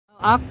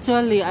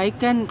Actually, I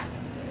can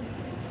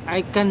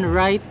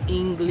write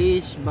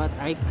English, but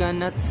I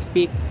cannot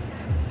speak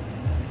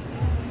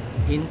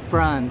in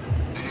front.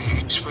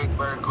 You speak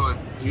very good.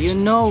 You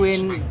know,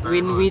 when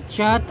we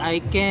chat, I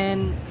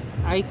can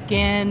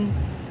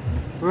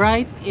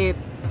write it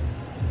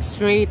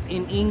straight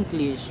in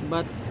English,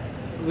 but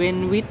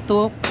when we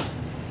talk,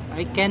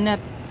 I cannot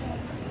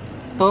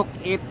talk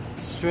it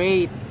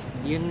straight.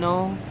 You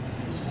know,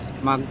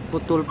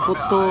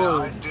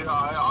 magputol-putol.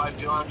 I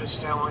do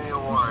understand when you're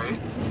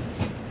worried.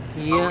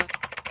 Yeah.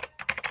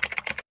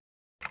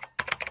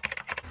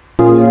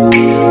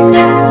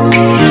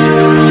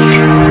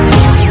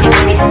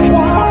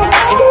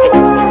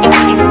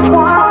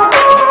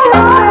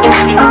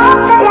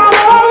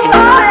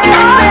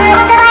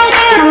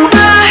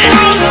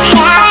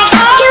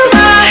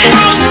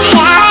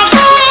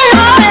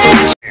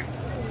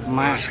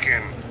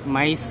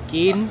 My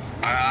skin?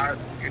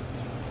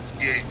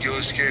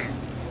 Your skin.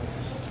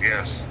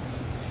 Yes.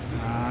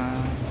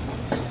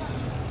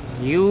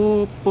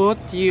 You put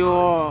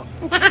your...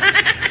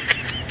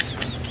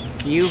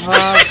 You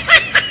have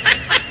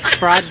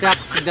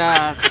products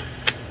that...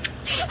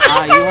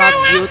 you have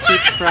beauty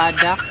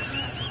products?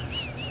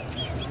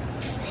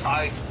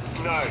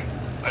 No.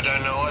 I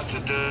don't know what to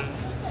do.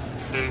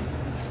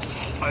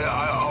 I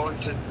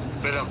want to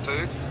better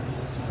food.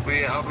 Will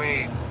you help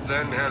me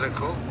learn how to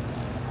cook?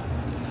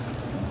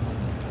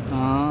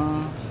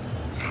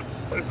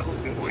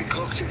 We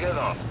cook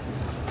together.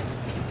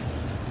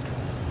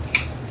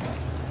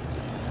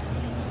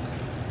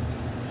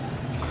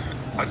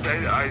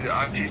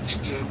 I teach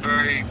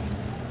very,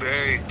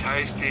 very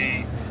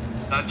tasty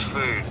Dutch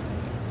food.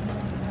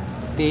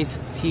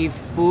 Tasty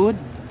food?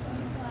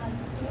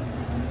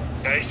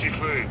 Tasty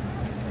food.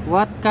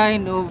 What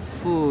kind of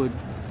food?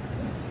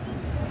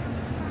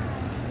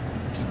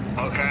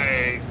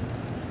 Okay.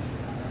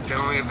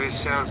 Tell me if it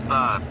sounds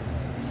bad.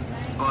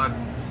 But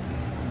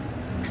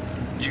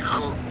you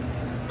cook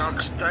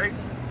duck steak,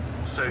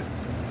 so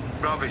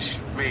rubbish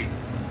meat.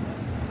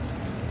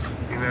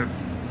 You know,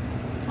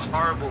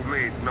 horrible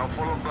meat, not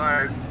full of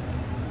blood,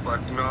 but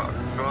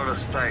not a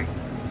steak.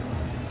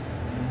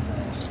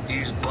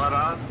 Use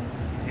butter,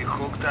 you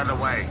cook that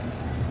away.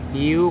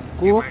 You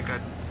cook?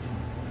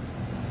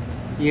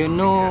 You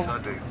know, yes, I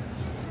do.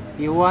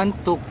 You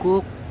want to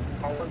cook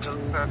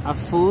a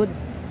food?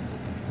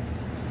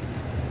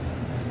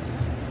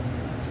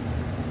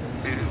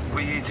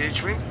 Will you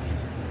teach me?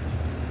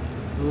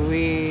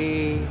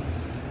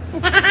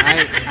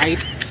 I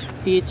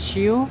teach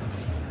you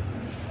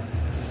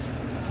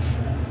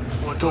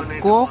what to do I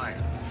need cook. To buy?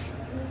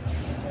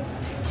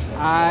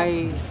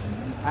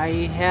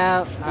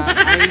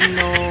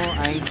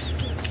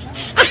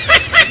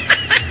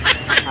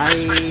 I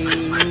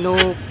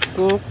know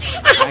cook.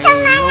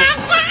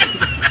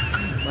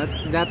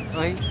 What's that?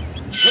 Oy?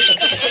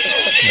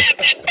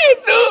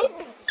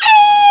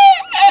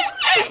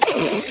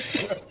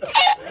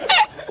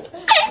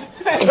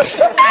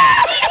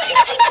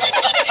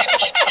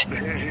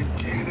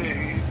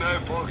 No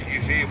pork,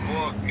 you see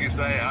pork, you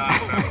say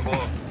no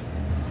pork.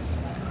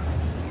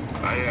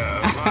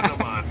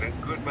 Man, a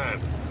good man.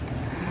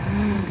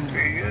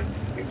 See,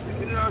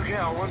 okay,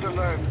 I want to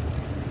learn.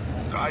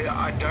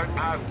 I don't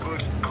have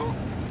good cook.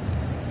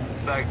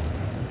 Like,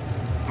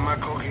 my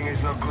cooking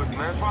is not good.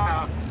 No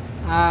fire.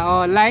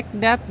 Oh, like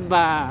that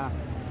ba?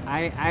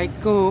 I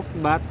cook,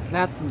 but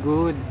not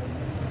good.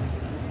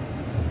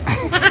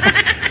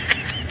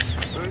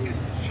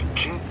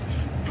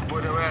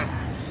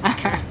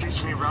 Can you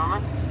teach me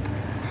ramen?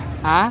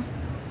 Huh?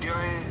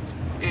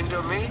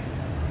 Indomie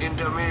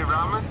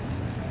ramen?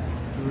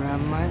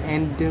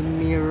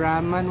 Indomie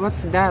ramen.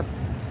 What's that?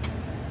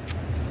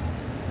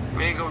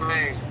 Mega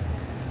May.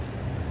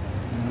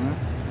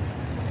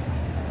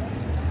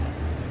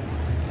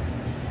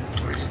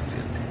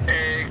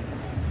 Egg.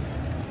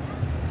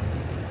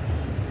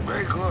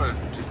 Very good.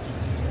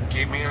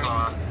 Give me a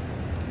lot.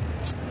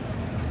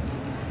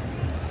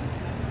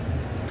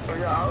 Oh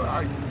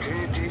yeah, can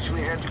you teach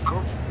me how to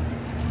cook?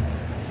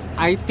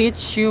 I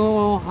teach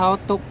you how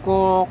to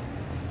cook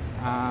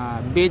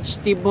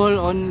vegetable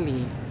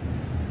only.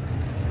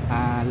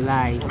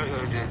 Like. I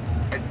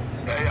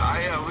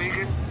am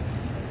vegan.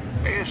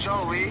 I am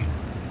so weak.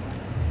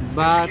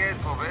 But scared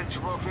for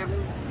vegetable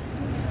fillings.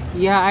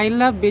 Yeah, I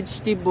love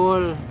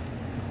vegetables.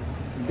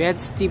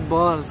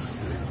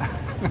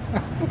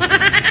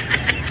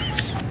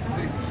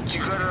 You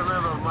gotta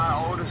remember my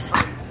oldest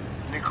friend,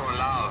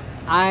 Nicolau.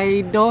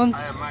 I don't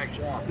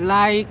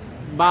like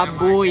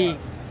baboy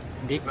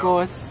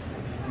because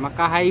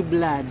maka-high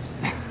blood.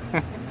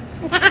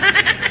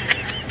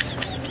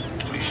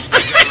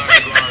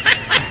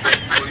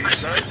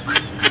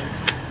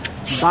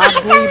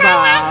 Baboy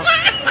ba?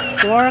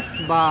 Pork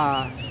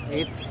ba?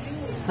 It's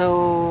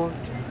so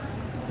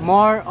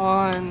more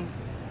on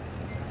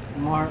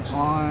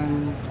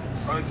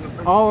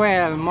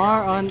oil,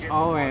 more on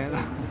oil.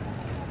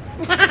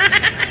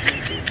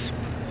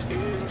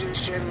 You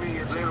just send me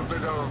a little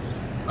bit of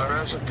a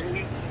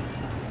recipe.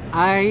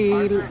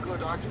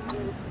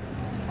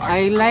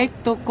 I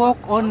like to cook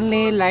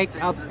only like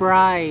a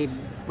fried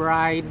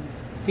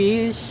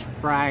fish,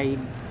 fried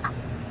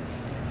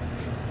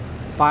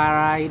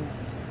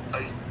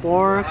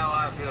pork, How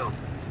I feel.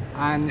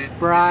 and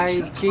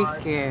fried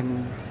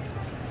chicken.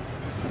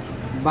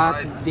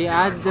 But the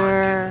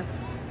other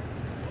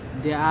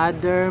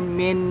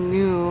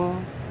menu,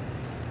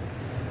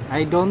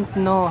 I don't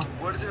know.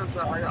 What is it?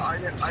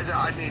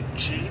 I need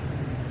cheap.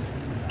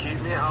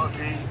 Keep me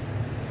healthy.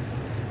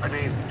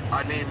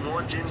 I need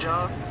more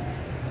ginger.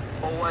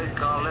 Always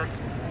garlic.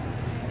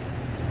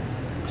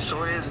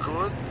 Soy is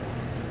good.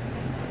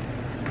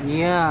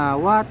 Yeah,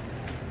 what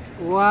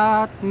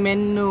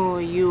menu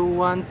you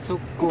want to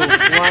cook?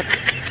 What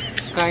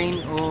kind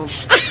of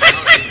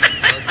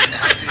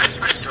Healthy,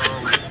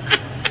 strong.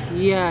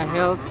 yeah,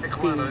 Make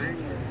one of healthy?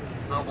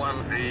 these, not one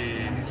of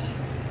these.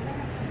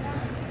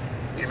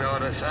 You know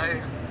what I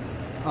say?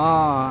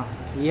 Oh,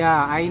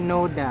 yeah, I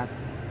know that.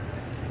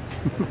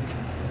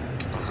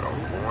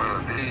 One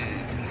of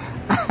these.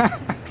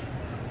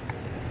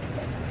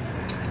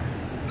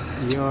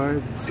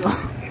 You're so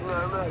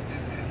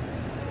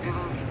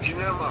You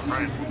know, my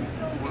friend.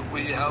 Will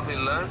you help me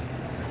learn?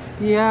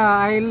 yeah,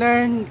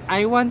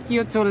 I want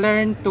you to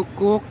learn to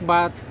cook,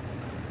 but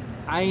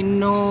I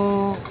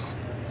know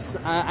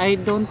I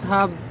don't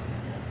have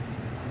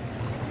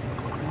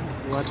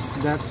what's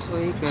that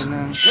way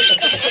kanang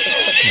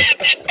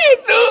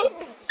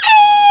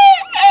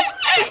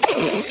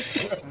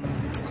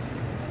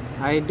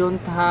I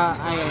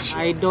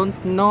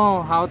don't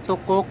know how to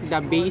cook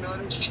the base.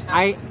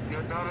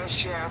 You're not a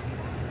chef,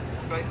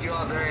 but you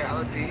are very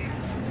healthy.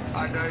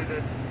 I know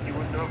that you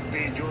would not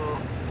feed your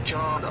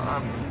child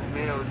a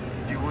meal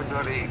you would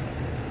not eat.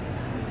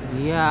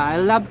 Yeah, I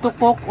love to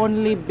cook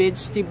only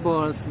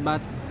vegetables,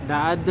 but the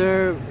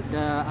other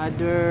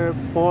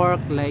pork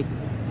like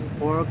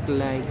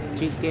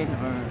chicken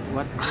or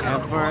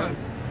whatever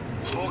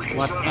Pork is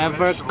not a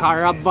whatever vegetable.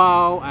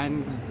 carabao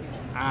and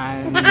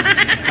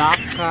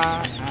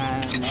baka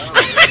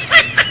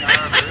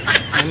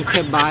and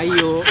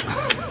kebayo.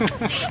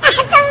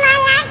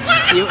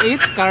 You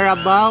eat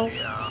carabao?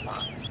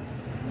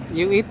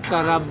 You eat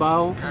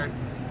carabao?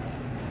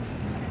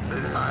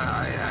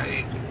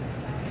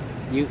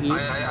 You eat?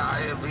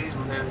 I have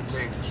eaten many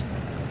things.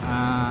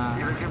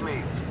 You look at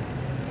me,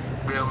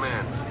 real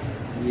man.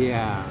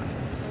 Yeah.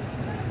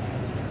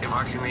 If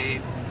I can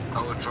eat,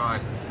 I will try.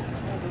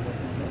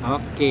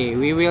 Okay,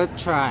 we will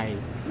try.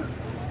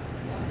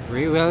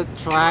 We will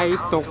try Can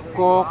I come to where you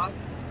cook are?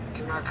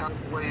 Can I come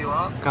to where you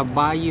are?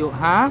 kabayo,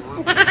 huh?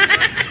 Would you like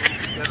to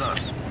cook together?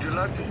 Would you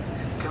like to?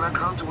 Can I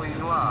come to where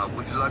you are?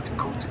 Would you like to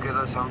cook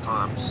together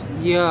sometimes?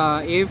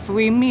 Yeah, if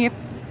we meet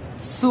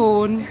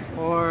soon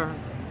or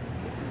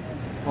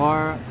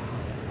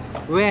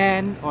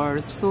when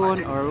or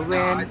soon or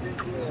when I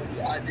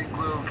think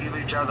we'll give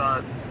each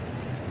other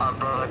a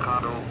brother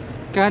cuddle.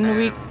 can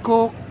we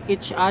cook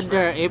each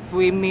other if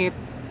we meet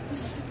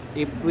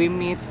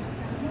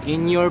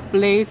in your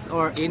place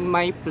or in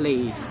my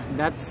place?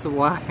 That's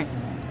why.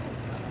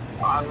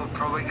 I will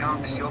probably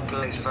come to your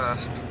place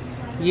first.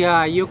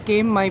 Yeah, you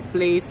came my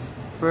place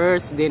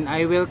first, then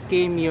I will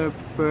came your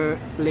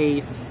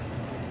place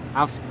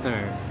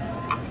after.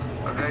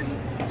 Okay?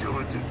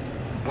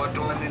 What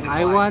do I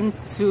need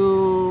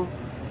to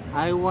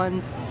I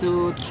want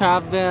to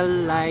travel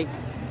like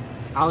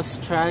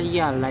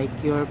Australia, like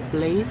your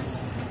place.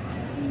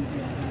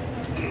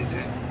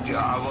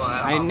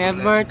 I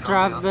never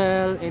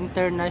travel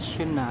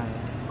international.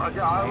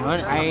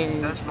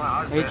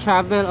 I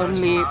travel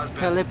only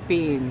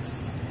Philippines,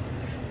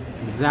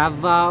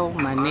 Davao,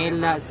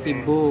 Manila,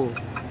 Cebu.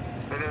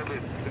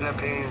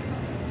 Philippines.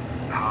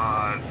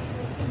 Hard.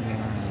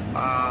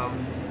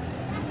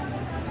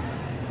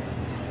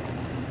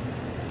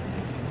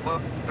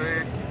 What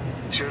food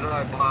should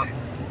I buy?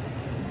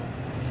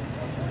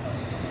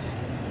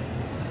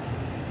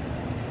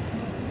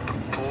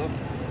 Pork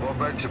or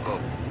vegetable?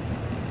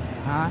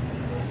 Huh?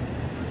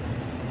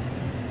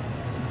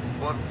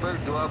 What food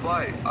do I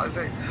buy? I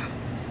think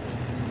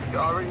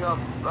I ring up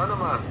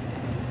Runnerman.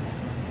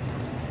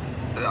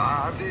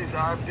 I have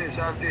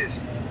this.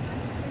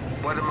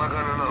 What am I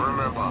gonna not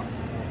remember?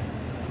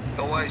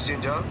 Always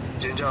ginger.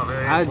 Ginger,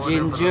 very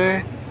important.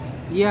 Ginger.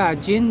 Yeah,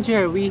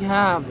 ginger we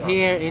have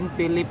here in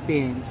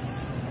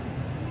Philippines.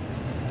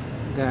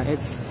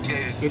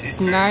 It's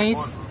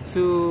nice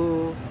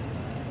to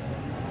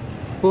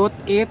put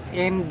it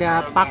in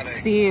the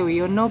paksiw.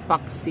 You know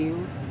paksiw?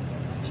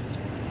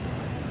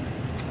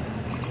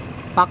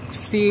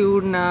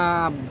 Paksiw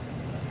na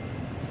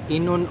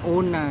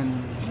inununan.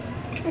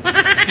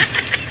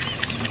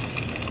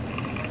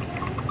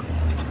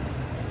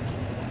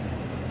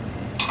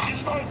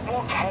 It's like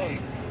wok-hei.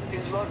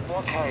 It's like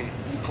wok-hei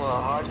for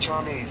hard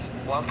Chinese.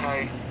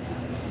 Wok-hei.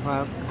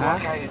 Huh?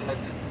 Wok-hei.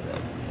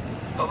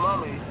 But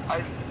mommy, I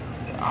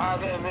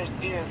have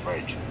MSG in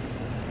fridge.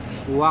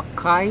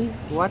 Wakai?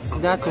 What's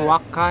that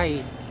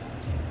wakai?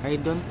 I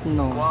don't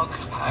know.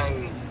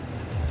 Wok-hei.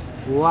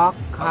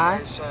 Wakai?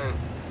 Okay, so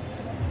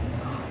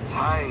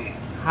Hi.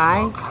 Hi?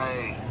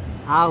 Wok-hei.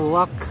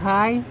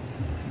 Wakai?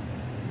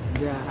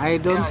 I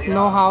don't Yeah,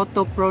 know yeah. how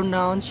to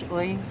pronounce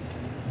oi.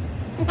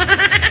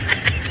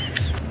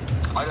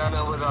 I don't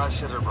know whether I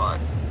said it right.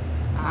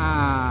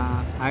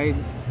 Ah, I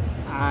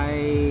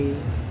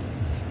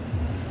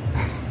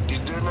You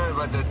do know,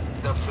 but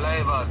the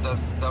flavor,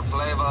 the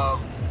flavor,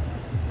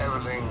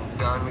 everything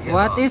going together.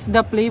 what is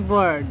the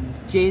flavor?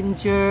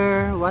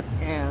 Ginger, what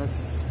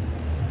else?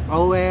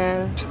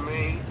 Oil, To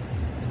me,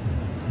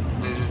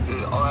 the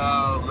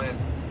oil, man,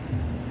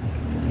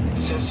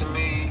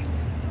 sesame,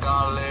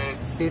 garlic,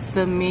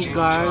 sesame, ginger,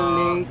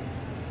 garlic.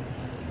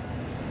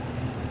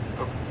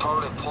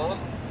 probably pork.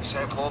 You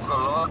say pork a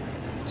lot,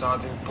 so I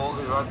think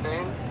pork is right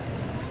thing.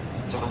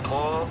 Some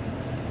pork,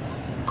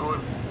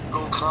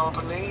 good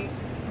company.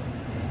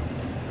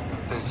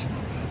 There's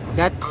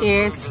That good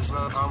food is does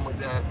not come with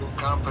that good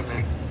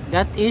company.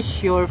 that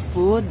is your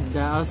food,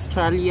 the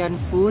Australian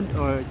food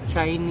or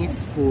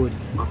Chinese food?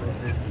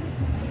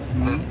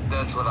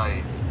 That's what I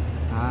eat.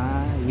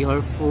 Ah,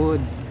 your food.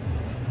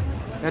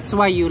 That's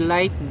why you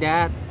like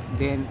that.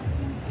 Then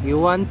you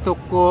want to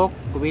cook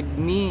with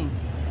me.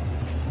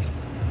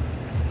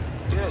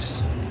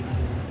 Yes.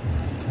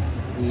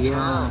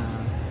 Yeah.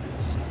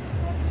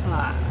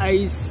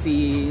 I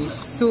see.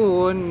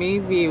 Soon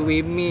maybe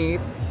we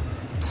meet.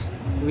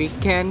 We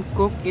can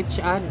cook each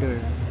other.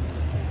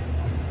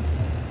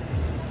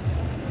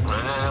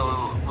 And then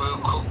we'll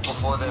cook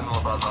before then,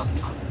 my brother.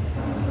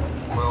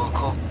 We'll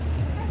cook.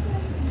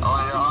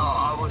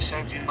 I will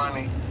send you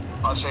money.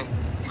 I'll say,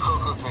 you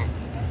cook with me.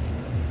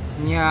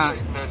 Yeah. Say,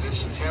 no,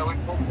 this is how we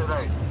cook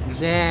today.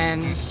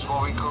 Then This is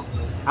what we cook.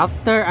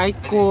 after I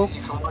And cook,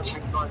 you can watch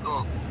me try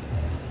cook.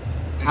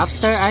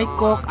 after You just I tell me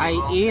cook, what I do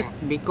wrong eat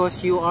thing.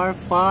 because you are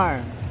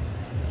far.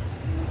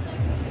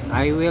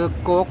 I will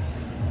cook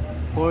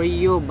for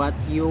you, but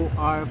you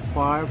are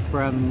far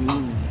from me.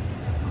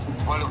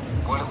 What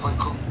if we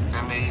cook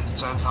and they eat at the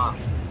same time?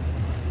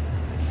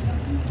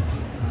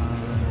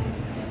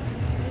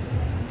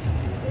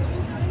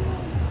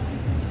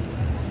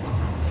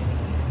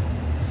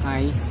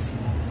 I see.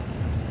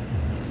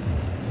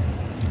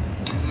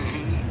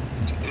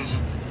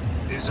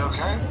 Is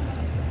okay?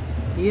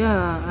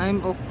 Yeah,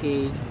 I'm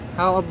okay.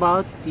 How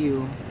about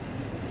you?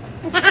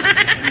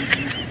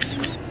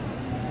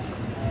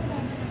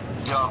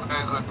 You're a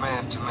very good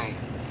man to me.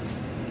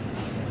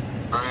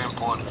 Very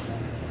important.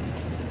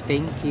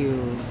 Thank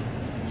you.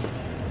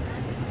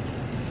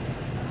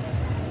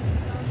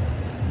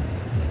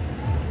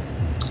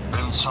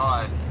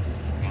 Inside,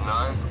 you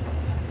know?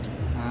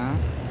 Huh?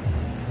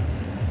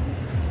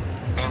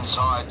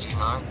 Inside, you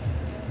know?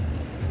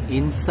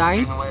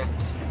 Inside?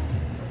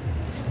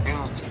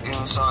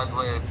 Inside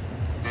where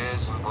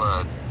there's a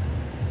word.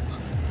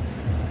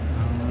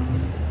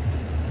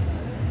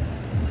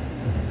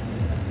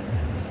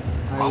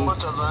 I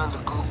want to learn to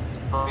cook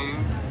from you.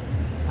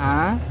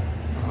 Huh?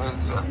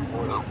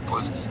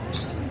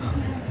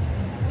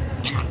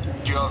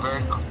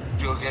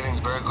 You're getting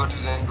very good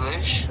at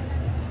English.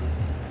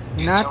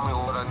 You Not- tell me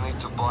what I need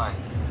to buy.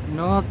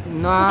 Not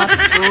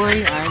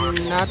boy,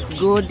 I'm not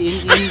good in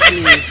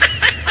English.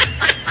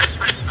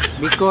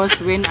 Because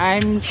when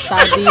I'm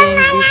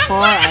studying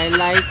before, I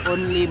like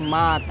only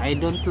math. I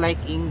don't like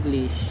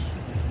English.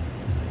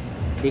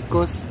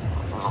 Because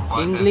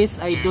English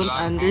I don't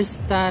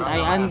understand. I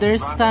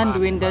understand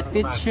when the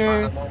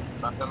teacher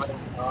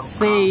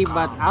say,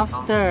 but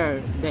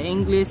after the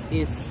English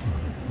is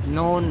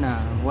no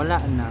na, wala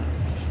na.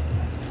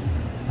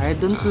 I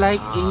don't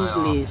like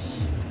English.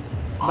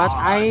 But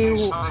I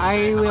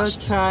will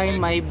try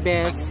my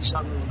best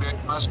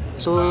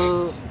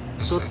to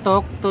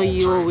talk to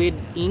you with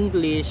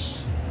English.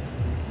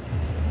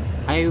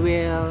 I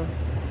will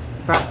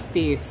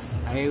practice.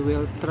 I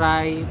will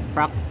try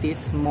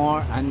practice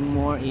more and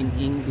more in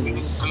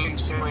English.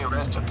 Please send me a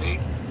recipe.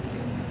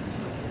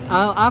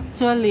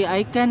 Actually,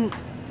 I can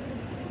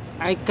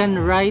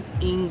write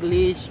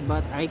English,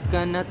 but I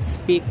cannot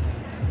speak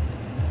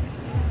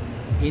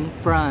in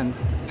front.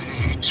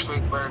 You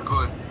speak very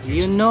good.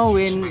 You know,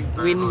 You speak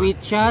very when we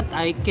good. chat,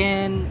 I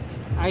can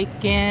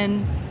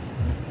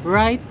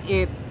write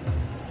it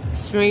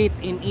straight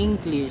in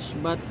English,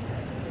 but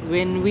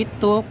when we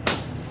talk,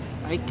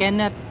 I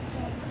cannot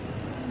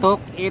talk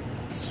it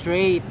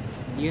straight.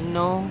 You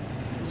know,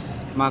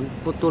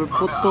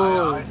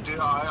 magputol-putol.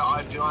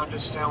 I do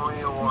understand when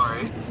you're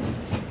worried.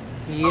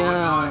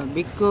 Yeah,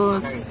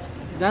 because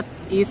that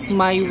is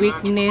my You learn to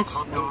weakness.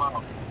 cook from your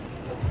mouth.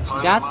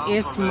 From That your mouth,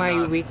 is from your my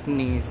dad.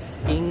 weakness,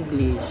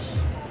 English.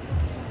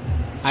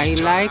 I You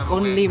don't like have a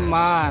only weakness.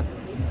 math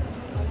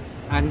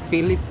and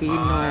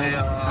Filipino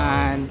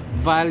and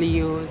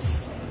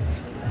values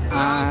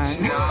and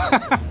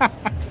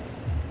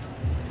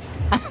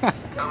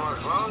Am I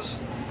close?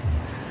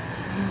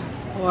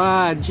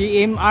 wow,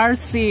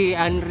 GMRC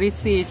and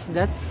resist.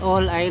 That's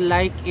all I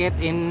like it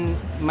in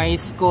my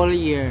school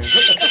year.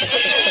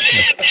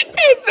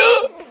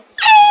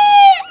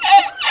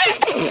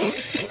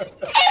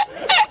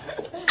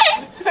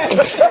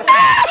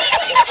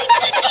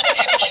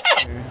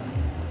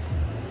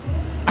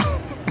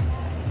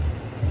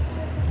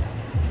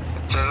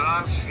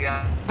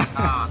 Gracias.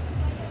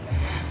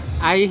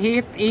 I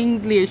hate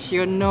English,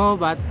 you know,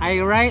 but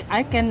I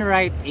can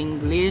write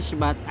English,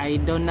 but I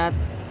do not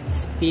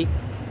speak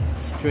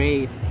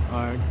straight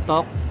or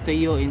talk to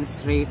you in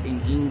straight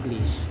in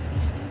English.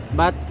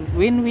 But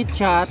when we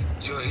chat,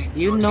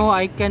 you know,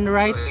 I can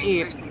write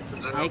it.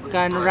 I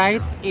can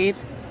write it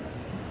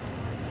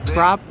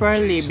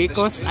properly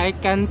because I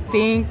can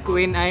think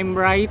when I'm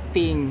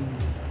writing.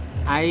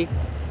 I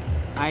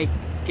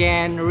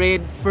can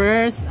read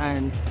first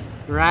and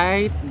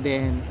write,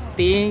 then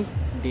think,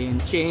 then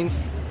change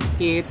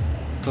it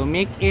to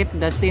make it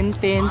the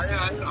sentence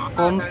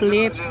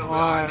complete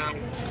or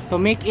to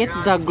make it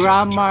the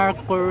grammar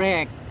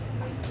correct.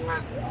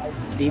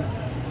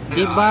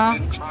 Diba?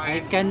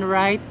 I can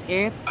write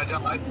it. I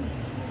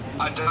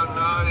don't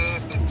know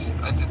if it's.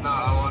 I did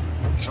not. I want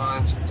to try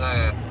and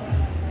say it.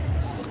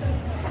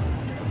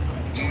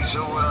 Do you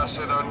saw what I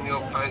said on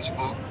your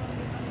Facebook?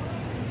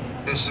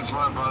 This is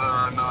my brother.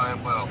 I know him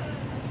well.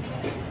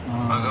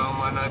 I go on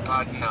my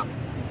notepad now.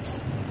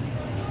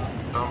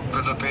 From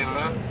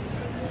Filipino.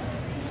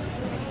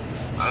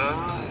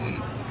 And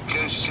it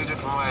goes two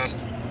different ways.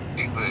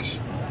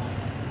 English.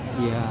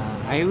 Yeah,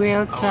 I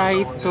will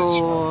try to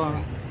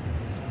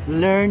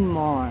learn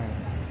more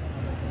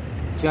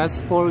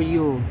just for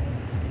you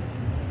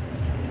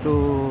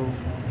to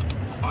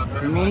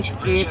make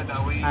it.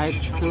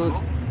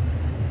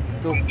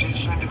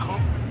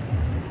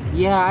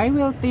 Yeah, I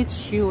will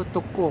teach you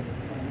to cook,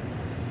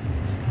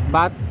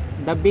 but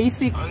the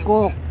basic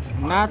cook,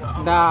 not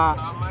the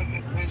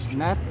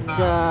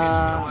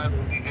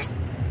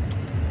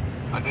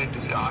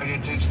I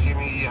just give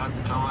me. You have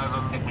to come over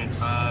and make me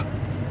fat.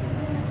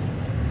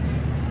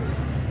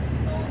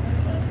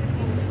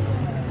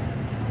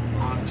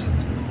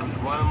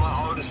 One of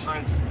my oldest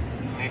friends,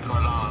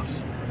 Nicolas.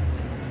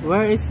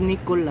 Where is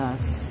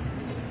Nicolas?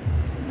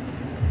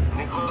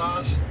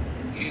 Nicolas,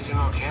 he's in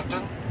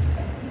Northampton.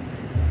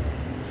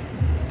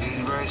 He's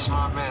a very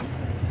smart man.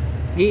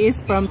 He is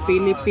from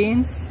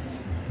Philippines.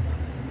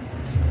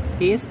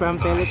 He is from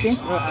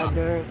Philippines or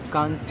other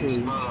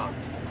country?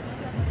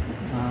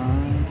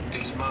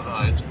 His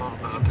mother is from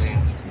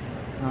Philippines.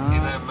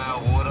 You know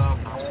Mount Water.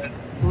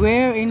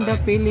 Where in the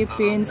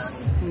Philippines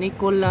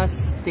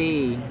Nicolas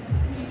stay?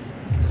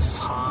 It's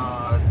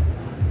hard.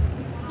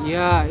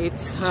 Yeah,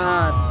 it's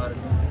hard.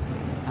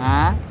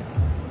 Huh?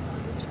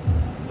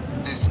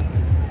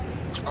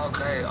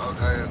 Okay.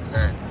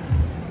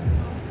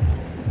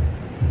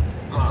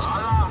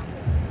 Mahala.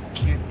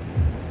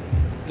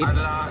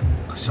 Ala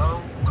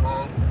so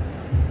called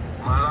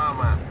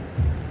malaman.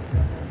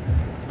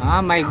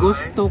 May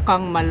gusto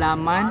kang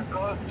malaman?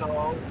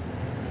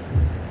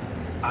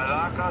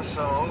 Alaka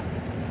so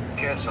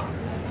queso.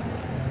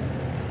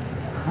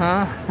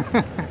 Ha?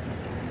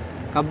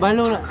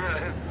 Kabalo.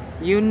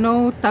 You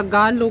know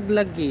Tagalog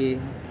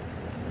lagi.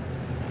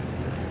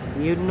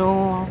 You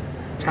know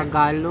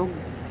Tagalog?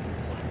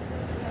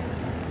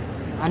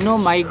 Ano,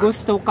 may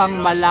gusto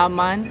kang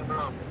malaman?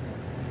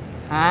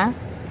 Ha?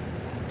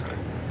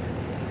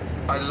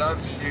 I love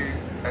you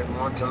and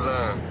want to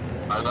learn.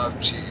 I love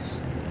cheese.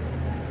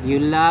 You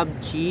love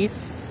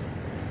cheese?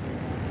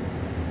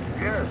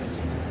 Yes.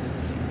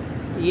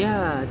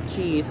 Yeah,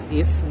 cheese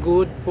is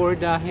good for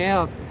the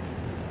health.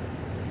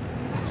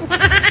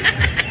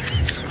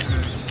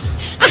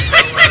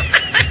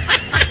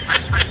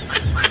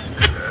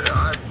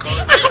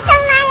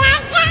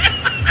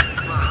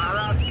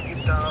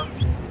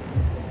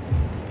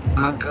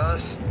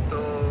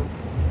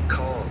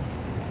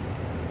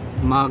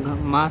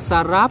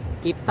 Masarap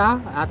kita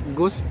at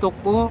gusto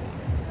ko.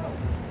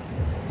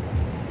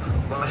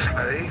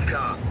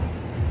 Masarika.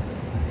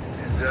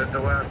 Is that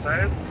the way I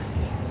say it?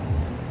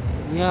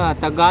 Yeah,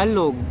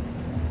 Tagalog.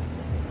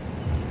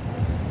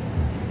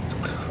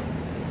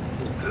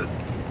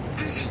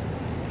 This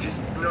is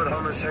not a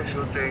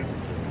homosexual thing.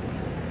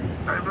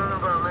 I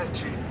remember I met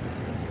you.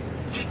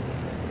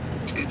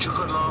 It took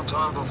a long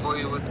time before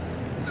you would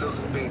look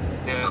at me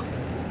now.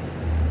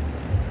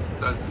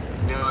 Like,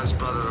 now as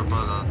brother or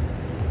brother.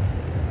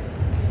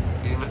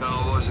 You know,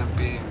 I wasn't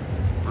being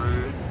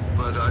rude,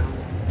 but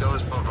that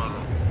was my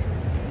brother.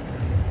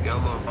 You're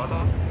my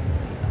brother.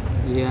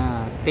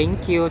 Yeah,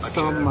 thank you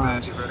so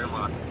much. I care about you very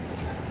much.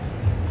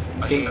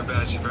 I care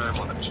about you very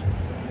much.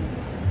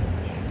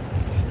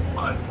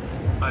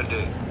 I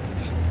do.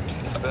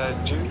 About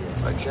you,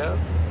 I care.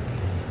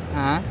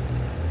 Huh?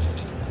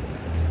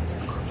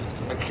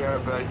 I care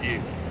about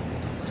you.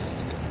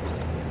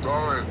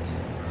 Lauren,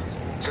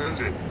 send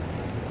it.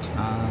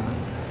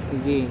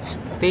 Sige.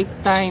 Take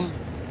time.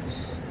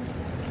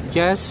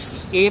 Just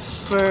eat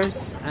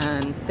first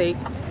and take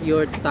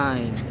your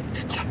time.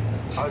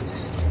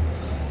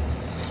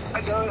 I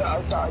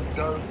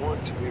don't want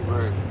to be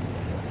rude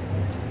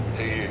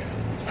to you.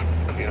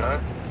 You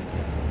know?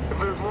 If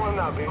it was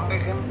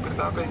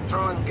I've been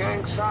throwing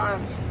gang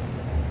signs.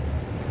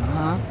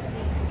 Huh?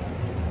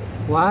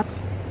 What?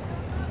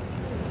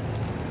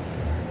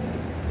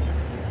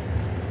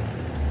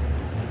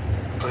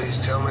 Please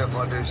tell me if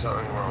I do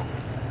something wrong.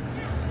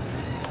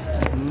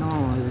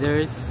 No,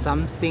 there's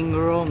something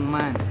wrong,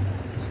 man.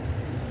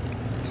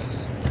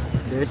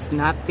 There's With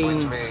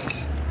nothing. me.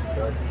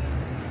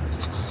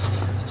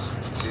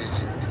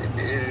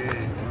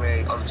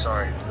 Mate, I'm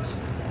sorry.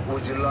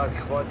 Would you like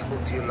if I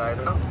talk to you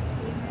later?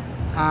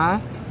 Huh?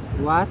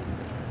 What?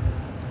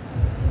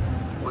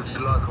 Would you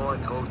like if I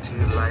talk to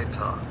you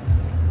later?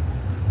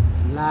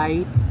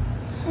 Light?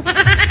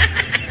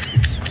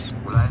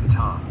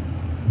 Later.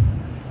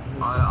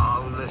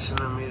 I'll listen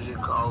to music,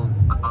 I'll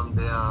calm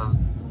down,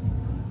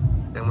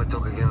 then we'll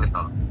talk again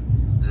later.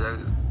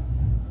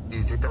 Do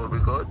you think that would be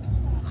good?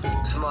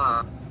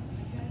 Smile.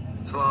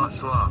 Smile,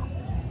 smile.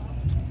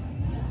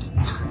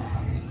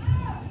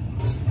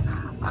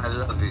 I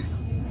love you.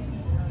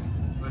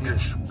 You're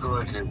just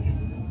gorgeous.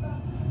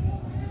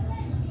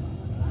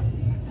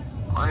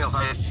 On your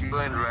face, you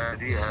ain't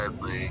ready,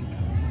 me.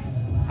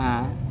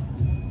 Huh?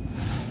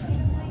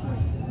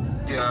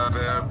 You're a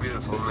very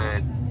beautiful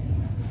man.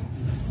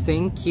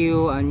 Thank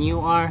you, and you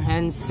are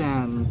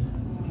handsome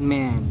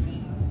man.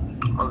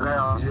 Okay,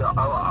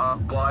 I'll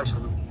buy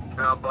some. Can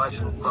I buy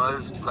some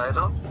clothes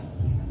later?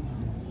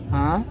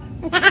 Huh?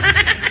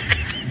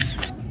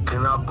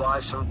 Can I buy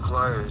some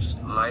clothes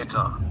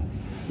later?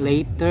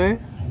 Later?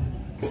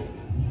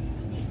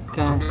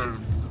 Can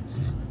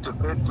To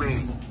fit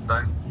me,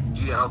 like,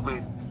 you help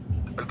me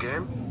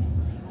again?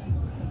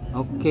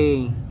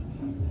 okay.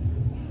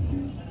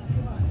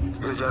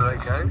 Is that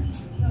okay?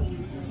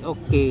 It's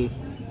okay.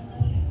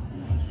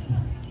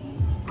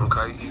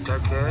 Okay, you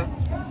take care.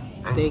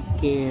 And Take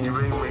you care.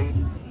 ring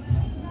me.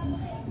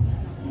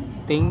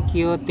 Thank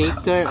you. Take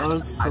care I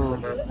also.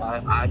 know that.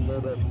 I know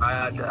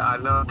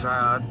I try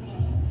hard.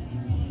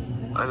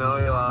 I know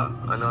you are.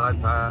 I know I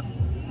try hard.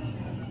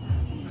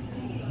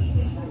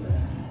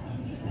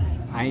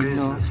 I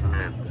know.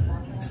 Businessman.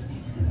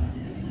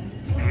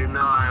 You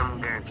know I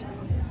am gangster.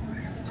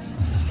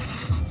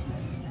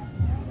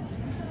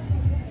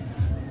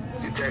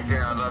 You take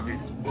care. I love you.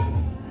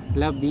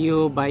 Love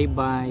you. Bye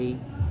bye.